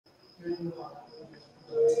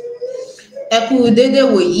Ẹ kú dédé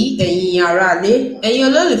wòyí ẹ̀yin aráalé, ẹ̀yin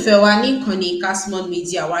olólùfẹ́ wa ní ìkànnì KASMON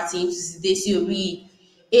Media wa ti dé sí orí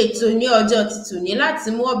ètò ní ọjọ́ títòní láti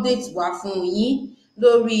mú update wá fún yín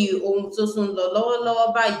lórí ohun tó tún lọ lọ́wọ́lọ́wọ́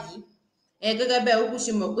báyìí. Gẹ́gẹ́ bẹ́ẹ̀ kúkú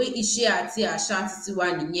ṣe mọ̀ pé iṣẹ́ àti àṣà títí wa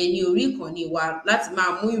nìyẹn ní orí ìkànnì wa láti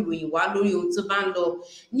máa mú ìròyìn wá lórí ohun tó bá ń lọ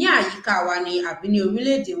ní àyíká wa ní àbí ní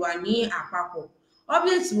orílẹ̀-èdè wa ní àpapọ̀.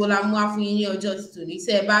 Update wo la mú wá fún yín ní ọjọ́ títòní?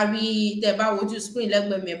 Tẹ́ bá wojú screen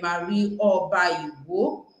lẹ́gbẹ̀ẹ́ mi máa rí ọba Ìwó.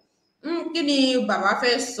 Kí ni bàbá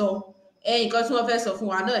fẹ́ sọ? Nǹkan tí wọ́n fẹ́ sọ fún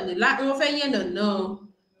wa náà ni wọ́n fẹ́ yànnàná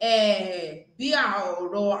bí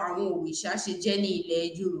ọ̀rọ̀ àwọn òrìṣà ṣe jẹ́ ní ilẹ̀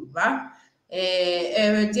Yorùbá.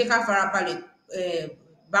 Jẹ́ ká farabalẹ̀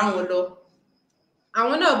bá wọn lọ.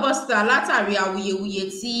 Àwọn náà bọ́ síta látàrí awuyewuye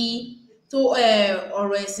tó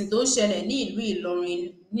ọ̀rọ̀ ẹ̀sìn tó ń ṣẹlẹ̀ ní ìlú Ìlọrin,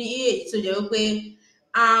 ní èyí tó jẹ́ wípé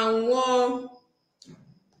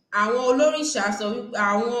àwọn olórìṣà sọ wípé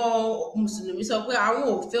àwọn mùsùlùmí sọ pé àwọn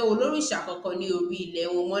ò fẹ́ olórìṣà kankan ní orí ilẹ̀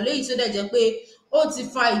wọn mọ́, léyìí tó dẹ̀ jẹ́ pé ó ti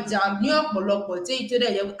fa ìjà ní ọ̀pọ̀lọpọ̀, téyìí tó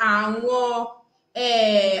dẹ̀ jẹ́ pé àwọn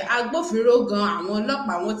agbófinró gan, àwọn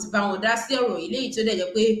ọlọ́pàá wọn ti bá wọn dá sí ọ̀rọ̀ yìí, léyìí tó dẹ̀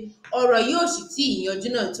jẹ́ pé ọ̀rọ̀ yìí ò sì tí ì yanjú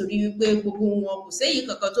náà, torí wípé gbogbo wọn kò séyìí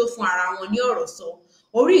kankan tó fún ara wọn ní ọ̀rọ̀ sọ.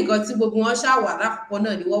 Orí nǹkan tí gbogbo wọn ṣàwà lákòókò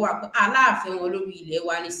náà ni wọ́n wà pé aláàfẹ́ wọn lórí ilẹ̀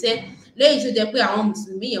wa níṣẹ́, léyìí tó jẹ́ pé àwọn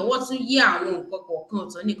mùsùlùmí yẹn wọ́n tún yí àwọn nǹkan kọ̀ọ̀kan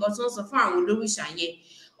ọ̀tọ̀ nìkan tí wọ́n sọ fún àwọn olórìṣà yẹn,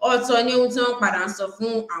 ọ̀tọ̀ ni ohun tí wọ́n padà ń sọ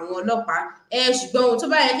fún àwọn ọlọ́pàá. Ṣùgbọ́n ohun tó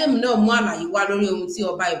bá yẹ kémi náà mú àlàyé wá lórí ohun tí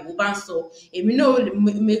ọba Ìwó bá ń sọ, èmi náà lè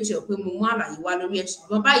make sure pé mo mú àlàyé wá lórí ẹ̀.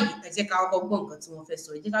 Ṣùgbọ́n báyìí ẹ jẹ́ ká kọ́kọ́ gbọ́ nǹkan tí wọ́n fẹ́ sọ,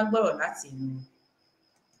 ẹ jẹ́ ká gbọ́rọ̀ láti ẹnu wọn.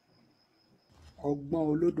 Ọgbọ́n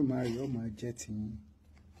Olódùmarè ó máa jẹ́ tiyín.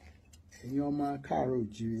 Ẹ̀yin ọmọ káàárọ̀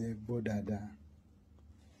oòjíire ẹ gbọ́ dáadáa.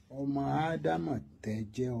 Ọmọ Ádámọ̀ tẹ́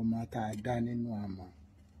jẹ́ ọmọ tá a dá nínú amọ̀.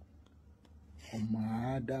 Ọmọ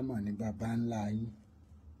Ádámọ̀ ni baba ńlá yín.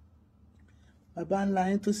 Baba ńlá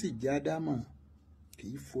yín tó sì jẹ́ Ádámọ̀ kì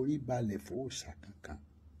í forí balẹ̀ fòòṣà kankan.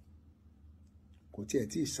 Kò tiẹ̀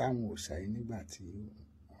tí ì sáwọn òòṣà yìí nígbà tí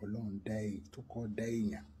Ọlọ́run tó kọ́ dá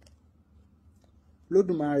èèyàn.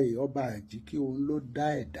 Olódùmarè ọba àjíkí òun ló dá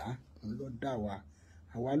ẹ̀dá, òun ló dá wa.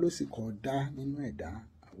 Àwa ló sì kọ́ dá nínú ẹ̀dá,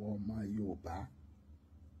 àwọn ọmọ Yorùbá.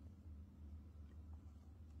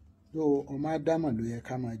 Ọmọ Ádámọ̀ ló yẹ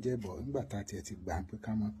ká máa jẹ́ bọ̀ nígbà tá a tiẹ̀ ti gbà pé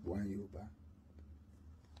ká máa pọ̀ wá Yorùbá.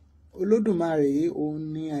 Olódùmarè òun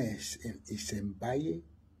ní ìṣẹ̀ǹbáyé,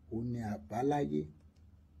 òun ní àbáláyé,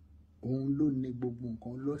 òun ló ní gbogbo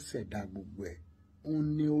nǹkan, ló ṣẹ̀dá gbogbo ẹ̀. Òun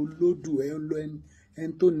ní olódù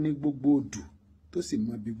ẹni tó ní gbogbo odù tó sì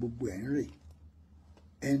mọ bí gbogbo ẹ̀ ń rè.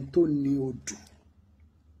 Ẹni tó ní odù,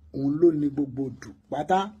 òun ló ní gbogbo odù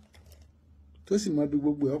pátá tó sì mọ bí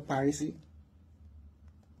gbogbo ẹ̀ ó parí sí.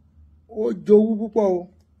 Ó jowú púpọ̀ o.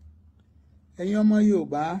 Ẹ̀yin ọmọ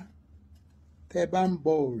Yorùbá tẹ́ bá ń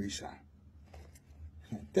bọ òrìṣà,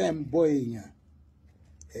 tẹ́ ń bọ èèyàn,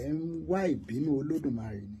 ẹ̀ ń wá ìbínú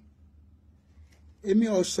Olódùmarè ni. Èmi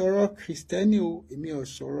ò sọ̀rọ̀ Kristẹni o, èmi ò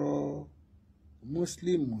sọ̀rọ̀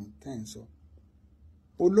Mùsùlùmí tẹ́ ń sọ.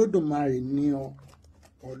 Olódùmarè ni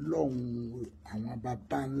Ọlọ́run àwọn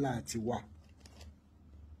baba ńlá ti wà.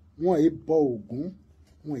 Wọn ì bọ Ògún,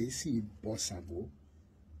 wọn ì sì bọ Ṣàngó.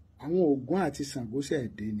 Àwọn Ògún àti Ṣàngó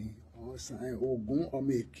ṣẹ̀dé ni. Ògún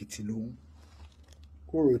ọmọ Èkìtì lòun,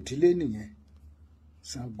 Kòròdílé nìyẹn.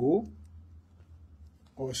 Ṣàngó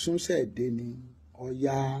Ọ̀ṣun ṣẹ̀dé ni.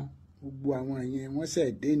 Ọya gbogbo àwọn yẹn wọ́n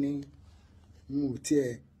ṣẹ̀dé ni. Wọn ò tiẹ̀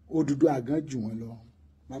Odùduwà gan jù wọ́n lọ,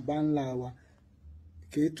 baba ńlá wa.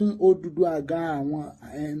 Kì í tún Odùduwà gan àwọn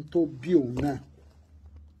ẹni tó bí òun náà.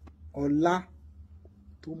 Ọlá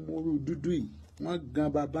tó móru dúdú yìí, wọ́n gan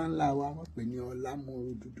baba ńlá wa, wọ́n pè ní Ọlá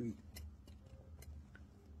móru dúdú yìí.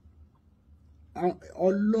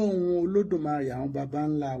 Ọlọ́run Olódùmarè àwọn baba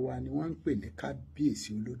ńlá wa ni wọ́n ń pè ní kábíyèsí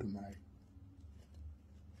Olódùmarè.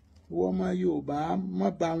 Ìwọ ọmọ Yorùbá má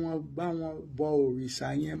bá wọn bọ òrìṣà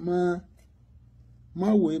yẹn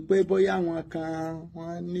mọ́ wòó pé bóyá wọn kan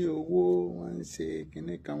wọ́n ní owó, wọ́n ń ṣe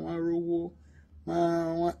kinní kan, wọ́n rówó,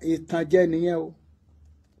 ìtànjẹ nìyẹn o.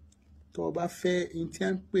 Tó o bá fẹ́ ní tí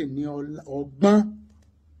wọ́n ń pè ní ọgbọ́n,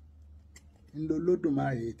 ńlọ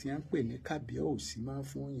Olódùmarè tí wọ́n ń pè ní kábíyèsí máa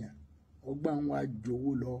fún yàn. Ọgbọ́n wa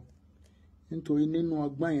jowó lọ, nítorí nínú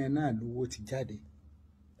ọgbọ́n yẹn náà lówó ti jáde.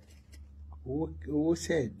 Owó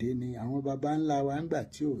ṣẹ̀dé ni àwọn baba ńlá wa ńgbà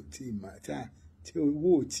tí owó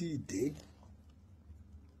ò tí ì dé.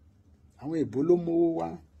 Àwọn èbó ló mówó wá.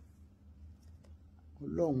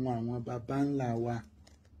 Ọlọ́run àwọn baba ńlá wa,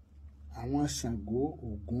 àwọn Ṣàngó,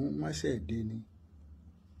 Ògún, wọ́n ṣẹ̀dé ni.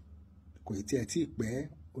 Kò tiẹ̀ tí ì pẹ́,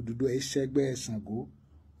 Odùduwà ìṣẹ́gbẹ́ Ṣàngó,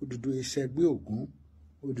 Odùduwà ìṣẹ́gbẹ́ Ògún,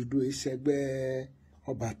 Odùduwà ìṣẹ́gbẹ́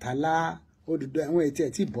Ọbàtálá Odùduwà àwọn ètí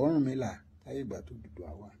ẹ̀ tí bọ́rùn mi là láyé ìgbà tó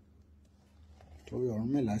Odùduwà wà torí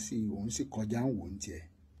Ọ̀rúnmìlà sí òun sì kọjá ń wò ń tiẹ̀.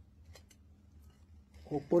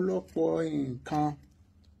 Ọ̀pọ̀lọpọ̀ nǹkan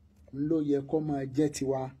ló yẹ kó máa jẹ́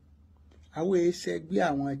tiwa. Àwọn ẹgbẹ́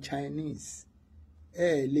àwọn Chinese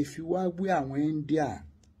lè fi wá wé àwọn India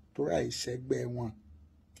tó ra ìṣẹ́gbẹ́ wọn.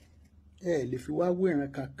 Lè fi wá wé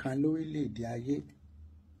ìran kankan lórílẹ̀‐èdè ayé.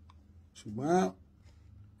 Ṣùgbọ́n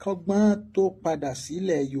kọ́gbọ́n tó padà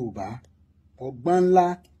sílẹ̀ Yorùbá, ọgbọ́n ńlá,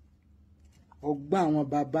 ọgbọ́n àwọn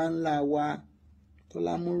baba ńlá wa tó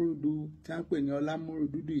lámúrúdù tí wọ́n ń pè ní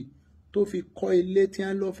Ọlámúrúdúdù tó fi kọ́ ilé tí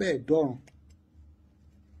wọ́n lọ fẹ́ dọ̀rùn.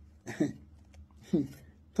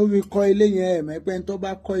 Tó fi kọ́ ilé yẹn ẹ̀mẹ́ pé tó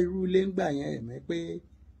bá kọ́ irú ilé ńgbà yẹn ẹ̀mẹ́ pé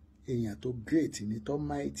èèyàn tó great ni tó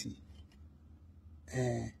mighty.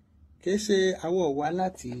 Kìí ṣe àwọ̀ wá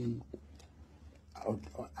láti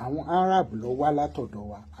àwọn Arab ló wá látọ̀dọ̀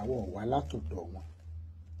wa, àwọ̀ wá látọ̀dọ̀ wọn.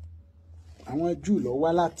 Àwọn Júù ló wá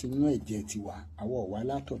láti inú ẹ̀jẹ̀ tiwa, àwọ̀ wá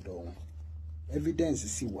látọ̀dọ̀ wọn. Evidence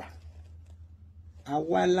sì wà.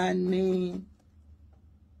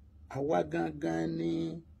 Àwa gangan ní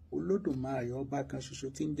Olódùmarè ọba kan ṣoṣo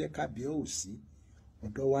tí ń jẹ́ Kábíyèsí.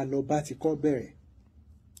 Ọ̀dọ̀ wa lọba ti kọ́ bẹ̀rẹ̀.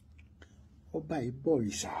 Ọba yìí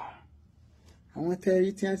bọ̀rìṣà. Àwọn tẹ́rí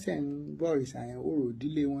tí wọ́n ṣe ń bọ̀rìṣà yẹn orò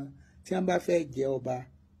ìdílé wọn tí wọ́n bá fẹ́ jẹ ọba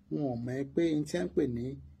wọn ò mọ̀ pé ní tí wọ́n ń pè ní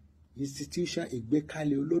institution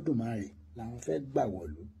ìgbékalẹ̀ Olódùmarè làwọn fẹ́ gbà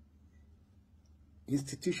wọ̀lú.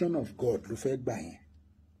 Institution of God ló fẹ́ gbà yẹn.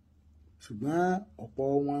 Ṣùgbọ́n ọ̀pọ̀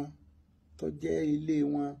wọn tó jẹ́ ilé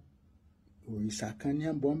wọn òrìṣà kan ní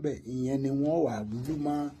ẹ̀bọ̀nbẹ̀ ìyẹn ni wọ́n wà lú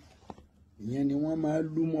mọ́ ìyẹn ni wọ́n máa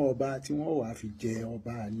lú mọ́ ọba tí wọ́n wà fi jẹ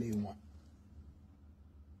ọba ilé wọn.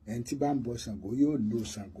 Ẹni tí bá ń bọ Ṣàngó yóò lo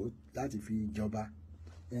Ṣàngó láti fi jọba.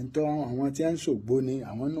 Ẹni tó àwọn tí ń ṣògbó ni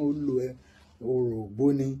àwọn náà ó lo orò ògbó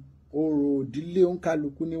ni orò ìdílé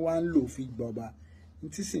òǹkálukú ni wọ́n á ń lò fi gbọba. Ní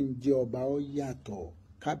tí sì ń jẹ ọba ó yàtọ̀.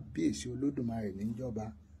 Kábíyèsí Olódùmarè ní jọba.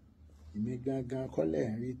 Èmi gangan kọ́ lẹ̀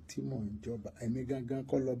ń rí tí mò ń jọba, èmi gangan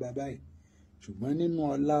kọ́ lọ́ba báyìí. Ṣùgbọ́n nínú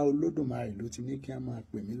ọlá Olódùmarè ló ti ní kí a máa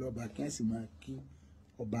pè mí lọ́ba kí a sì máa kí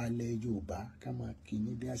ọba ilẹ̀ Yorùbá ká máa kí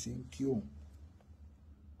ní bí a ṣe ń kí òun.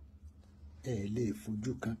 Lè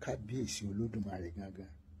fojú kan Kábíyèsí Olódùmarè gangan.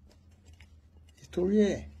 Nítorí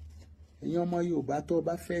ẹ̀yin ọmọ Yorùbá tó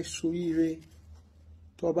bá fẹ́ ṣoríire,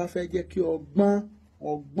 tó bá fẹ́ jẹ́ kí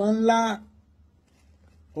ọgbọ́n ńlá,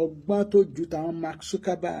 ọgbọ́n tó ju tàwọn Mark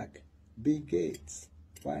Zuckerberg, Bill Gates,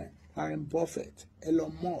 Warren Buffett,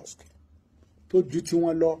 Elon Musk tó ju tí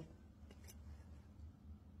wọ́n lọ,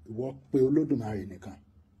 ìwọ pé Olódùmarè nìkan.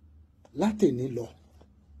 Látẹ̀ní lọ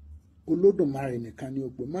Olódùmarè nìkan ni o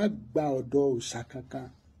pé, má gba ọ̀dọ̀ òòṣà kankan,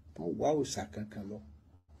 má wá òòṣà kankan lọ.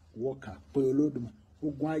 Ìwọ kàn pé Olódùmarè.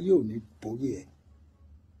 Ogun ayé ò ní borí ẹ̀.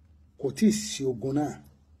 Kò tí ì sí ogun náà.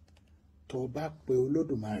 Tó bá pé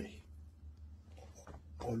Olódùmarè,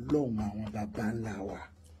 Ọlọ́run àwọn baba ńlá wa,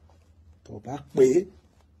 tó bá pé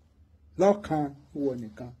lọ́kan ìwọ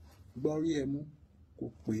nìkan gbọ́ rí ẹ mú kò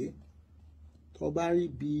pé. Tó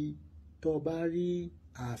bá rí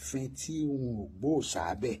ààfin tí wọn ò gbọ́ òòṣà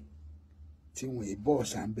bẹ̀, tí wọn ì bọ́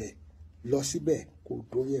òòṣà bẹ̀, lọ síbẹ̀ kò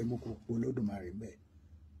dórí ẹ mú kò pé Olódùmarè bẹ̀.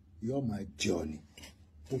 Yóò máa jẹ ọ ni.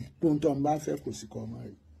 Gbogbo tó ń bá fẹ́ kò sí kọ́ ọmọ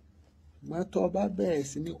rẹ̀. Ṣùgbọ́n tó bá bẹ̀rẹ̀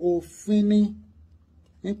sí ní òfin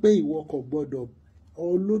ní pé ìwọ kò gbọ́dọ̀,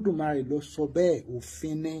 Olódùmarè ló sọ bẹ́ẹ̀,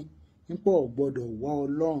 òfin ní nípa ò gbọ́dọ̀ wá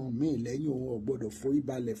Ọlọ́run míì lẹ́yìn òun, ò gbọ́dọ̀ forí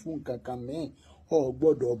balẹ̀ fún nǹkan kan míì, ò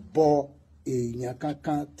gbọ́dọ̀ bọ èèyàn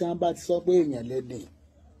kankan tí wọ́n bá ti sọ pé èèyàn lẹ́dìn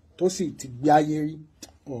tó sì ti gbé ayé rí,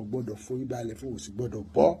 ò gbọ́dọ̀ forí balẹ̀ fún, ò sì gbọ́dọ̀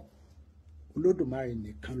bọ. Olódùmarè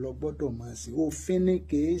nìkan ló gbọ́dọ̀ máa sìn. Òfin ní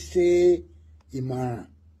kìí ṣe ìmọ̀ràn.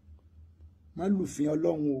 Má lùfin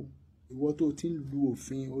Ọlọ́run o. Ìwọ tó ti ń lu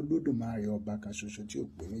òfin Olódùmarè ọba kan ṣoṣo tí ò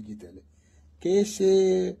pé méjì tẹ́lẹ̀. Kìí ṣe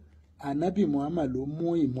Ànábì Muhammad ló mú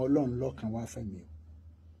ìmọ̀ Ọlọ́run lọ́kàn wá fún mi o.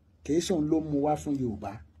 Kìí ṣe òun ló mú wá fún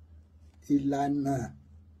Yorùbá. Ìlànà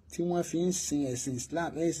tí wọ́n fi ń sin ẹ̀sìn Islam,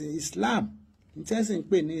 ní tí ẹ̀sìn ń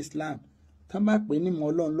pè ní Islam, tá bá pè ní ìmọ̀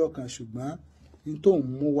Ọlọ́run lọ́kàn, ṣùgbọ́n ní tó ń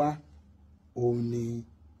mú wá òun ni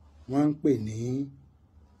wọ́n ń pè ní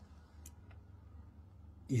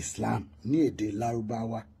Islam ní èdè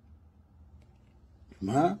Lárúbáwá.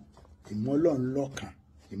 Mọ́ ìmọ̀ Ọlọ́run lọ́kàn,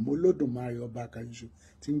 ìmọ̀ Olódùmarè ọba kan ṣoṣo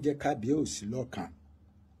tí ń jẹ́ Kábíyèsí lọ́kàn,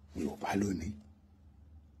 Yorùbá lónìí.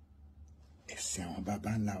 Ẹ̀sìn àwọn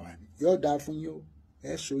baba ńlá wa ni. Yóò dáa fún yín o,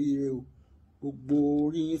 ẹ ṣoríire o. Gbogbo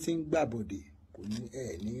orí yín tí ń gbàbọ̀dè kò ní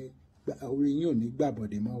orí yín ò ní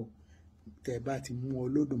gbàbọ̀dè mọ́ o. Tẹ́ bá ti mú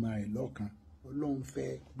Olódùmarè lọ́kàn, Ọlọ́run fẹ́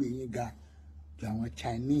gbé yín ga ju àwọn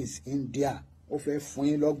Chinese, India, ó fẹ́ fún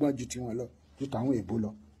yín lọ́gbọ́n ju tiwọn lọ, ju tàwọn èbó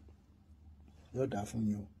lọ. yóò dá fún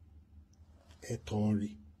yín o ẹ̀tọ́ rí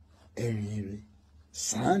ẹ̀rìn rí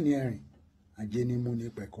sàn ní ẹ̀rìn ajé ní mú ní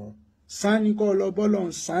pẹ̀kọ́ sàn ní kó lọ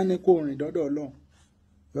bọ́lọ́run sàn ní kó rìn dọ́dọ̀ Ọlọ́run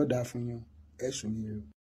yóò dá fún yín o ẹ̀sùn yín o.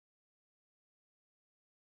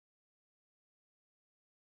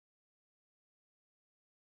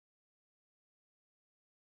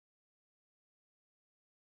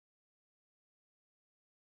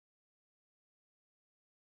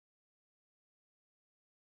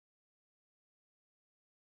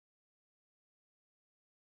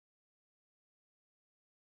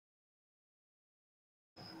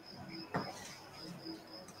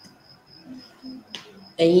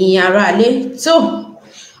 ẹ̀yin aráalé tó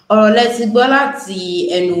ọ̀rọ̀ lẹ ti gbọ́ láti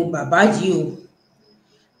ẹnu bàbá yìí o.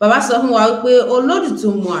 Bàbá sọ fún wa wípé olódù tó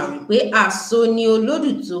mọ àrè pé àso ni olódù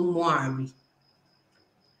tó mọ àrè,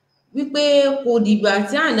 wípé kò dìgbà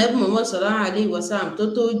tí Ànábì Muhammad sallallahu alaihi wasallam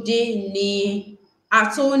tó dé ni a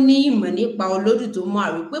tó ní ìmọ̀ nípa olódù tó mọ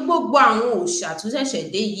àrè, pé gbogbo àwọn òòṣà tó ṣẹ̀ṣẹ̀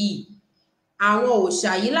dé yìí, àwọn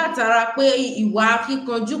òòṣà yìí látara pé ìwà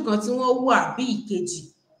akíkanjú kan tí wọ́n wù àbí ìkejì,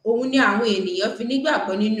 òun ni àwọn ènìyàn fi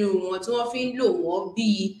nígbàgbọ́ nínú wọn tí wọ́n fi ń lò wọ́n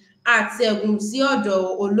bíi àtẹ̀gùn sí ọ̀dọ̀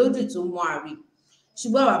olódù tó mọ àrè.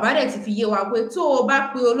 Ṣùgbọ́n bàbá dẹ̀ ti fi yé wa pé tó o bá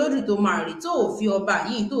pe olódù tó mọ àrè tó ò fi ọba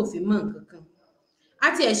yìí tó ò fi mọ̀ nǹkan kan. Á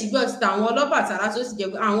tiẹ̀ ṣùgbọ́n ti tàwọn Ọlọ́bàtálá tó sì jẹ́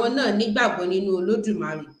pé àwọn náà nígbàgbọ́ nínú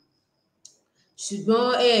Olódùmarè. Ṣùgbọ́n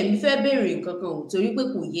mi fẹ́ béèrè nǹkan kan ò torí pé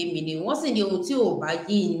kò yé mi ni, wọ́n sì ní ohun tí ò bá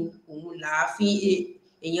yé ni òun là á fi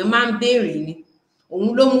èèyàn máa ń béèrè ni. Òun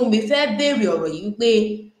ló mú mi fẹ́ béèrè ọ̀rọ̀ yìí wípé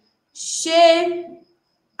ṣé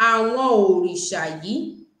àwọn òrìṣà yìí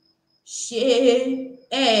ṣé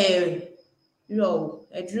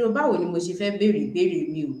ẹ̀dúró báwo ni mo ṣe fẹ́ béèrè ìbéèrè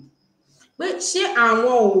mi o, pé ṣé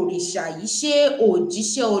àwọn òrìṣà yìí ṣé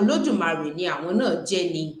òjíṣẹ́ Olódùmarè ni àwọn náà jẹ́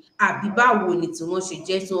ni àbí báwo ni tí wọ́n ṣe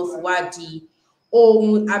jẹ́ tí wọ́n fi wá di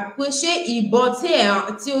ohun, àbí pé ṣé ìbọn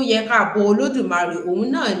tí ó yẹ ká bọ Olódùmarè òun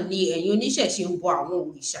náà ni ẹ̀yin oníṣẹ̀ṣe ń bọ àwọn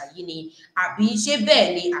òrìṣà yìí ni, àbí ṣé bẹ́ẹ̀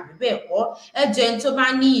ni àbí bẹ́ẹ̀ kọ́? Ẹ jọ̀ọ́ ẹni tó bá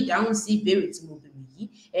ní ìdáhùn sí ìbéèrè tí mo béèrè yìí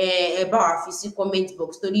ẹ bá wa fi sí comment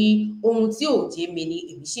box, torí ohun tí ò yé mi ni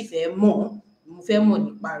èmi sì fẹ́ mọ̀, mo fẹ́ mọ̀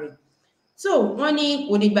nípa rẹ̀. So wọ́n ní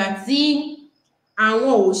kò dìgbà tí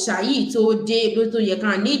àwọn òòṣà yìí tó dé ló tó yẹ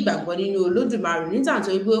ká ní ìgbàgbọ́ nínú Olódùmarè, nígbà tó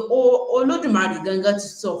wípé Olódùmarè gangan ti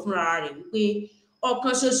sọ fúnra rẹ̀ wípé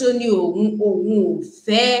ọ̀kan ṣoṣo ni òun ò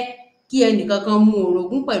fẹ́ kí ẹnìkankan mú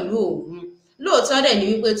orogún pẹ̀lú òun. Lóòótọ́ dẹ̀ ni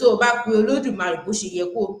wípé tó o bá pe Olódùmarè bó ṣe yẹ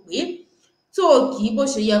kó o pè é, tó o kì í bó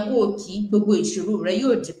ṣe yẹ kó o kì í, gbogbo ìṣòro rẹ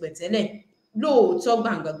yóò di pẹ̀tẹ́lẹ̀. Lóòótọ́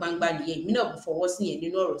gbangba nìyẹn, èmi náà kò fọwọ́ sí yẹn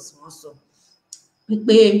nínú ọ̀rọ̀ tí wọ́n sọ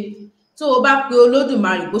wípé tó o bá pe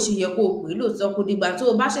Olódùmarè bó ṣe yẹ kó o pè é, lóòótọ́ kò dìgbà tó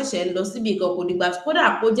o bá ṣẹ̀ṣẹ̀ ń lọ síbi kan, kò dìgbà kódà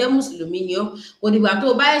kó jẹ́ mùsùlùmí ni ọ́, kò dìgbà tó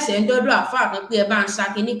o bá ṣẹ̀ṣẹ̀ ń dọ́dọ̀ àfáà kan pé ẹ bá ń ṣa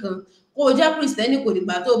kinní kan, kó o jẹ́ kìrìsìtẹ́nì, kò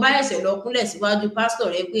dìgbà tó o bá ṣẹ̀ṣẹ̀ lọ kúnlẹ̀ síwájú pásítọ̀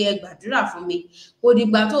rẹ pé ẹ gbàdúrà fún mi, kò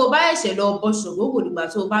dìgbà tó o bá ṣẹ̀ṣẹ̀ lọ bọ Ṣàngó, kò dìgbà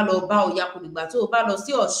tó o bá lọ bá Ọya, kò dìgbà tó o bá lọ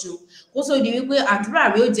sí Ọ̀ṣun kó tó di wípé àdúrà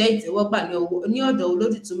rẹ ó jẹ́ ìtẹ́wọ́gbà ní ọ̀dọ̀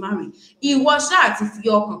Olódùmarè. Ìwọ ṣáà ti fi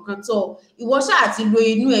ọkàn kan tọ́, ìwọ ṣáà ti lo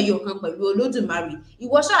inú ẹyọ kan pẹ̀lú Olódùmarè,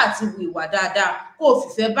 ìwọ ṣáà ti hu ìwà dáadáa, kó o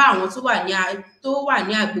fìfẹ́ bá àwọn tó wà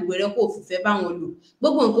ní agbègbè rẹ, kó o fìfẹ́ bá wọn lò,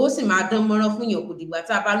 gbogbo nǹkan ó sì máa dán mọ́rán fún yàn. Kò dìgbà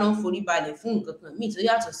tá a bá lọ ń forí balẹ̀ fún nǹkan kan míì tó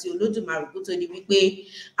yàtọ̀ sí Olódùmarè kó tó di wípé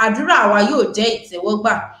àdúrà wa yóò jẹ́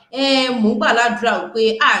ìtẹ́wọ́gbà. Mò ń gbà ládùúrà wípé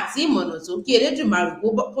àti ìmọ̀nà tó kí Elédùmarè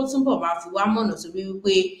kó túnbọ̀ máa fi wá mọ̀nà, torí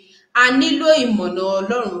wípé a nílò ìmọ̀nà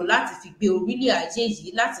Ọlọ́run láti fi gbé orílẹ̀ ayé yìí,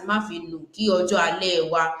 láti má fi nù kí ọjọ́ alẹ́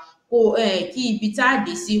wa kí ibi tá a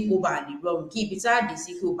dé sí kó bàa lè rọrùn, kí ibi tá a dé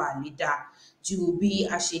sí kó bàa lè dáa ju bí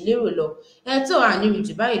a ṣe lérò lọ. Tó àníri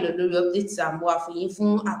jù báyìí lọ lórí update àmọ́ àfihàn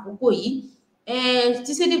fún àkókò yìí.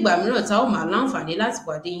 Títí dìgbà mìíràn tá ó máa láǹfààní láti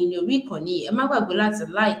pàdé yín ní orí ìkànnì yìí. Ẹ má gbàgbé láti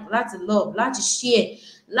like, láti love, láti share,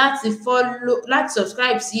 láti follow, láti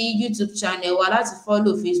subscribe sí YouTube channel wa, láti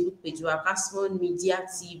follow Facebook page wa KASMON Media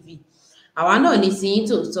TV. Àwa náà ní ti yín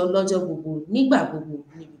tòótọ́ lọ́jọ́ gbogbo, nígbà gbogbo,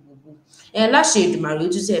 níbi gbogbo. Láṣẹ Èdùmàrè,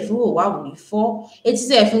 ojú tẹ́ ẹ fi ń wò wá ò ní fọ́, etí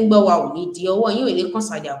tẹ́ ẹ fi ń gbọ́ wa ò ní di, ọwọ́ yín ò ní kàn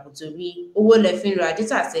sàlẹ̀ àpò, torí owó lẹ fi ń ra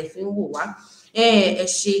dátà tẹ́ ẹ fi ń wò wá. Ẹ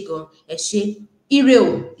ṣé gan, ẹ ṣé, ire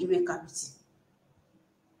o, ire kàbìtì.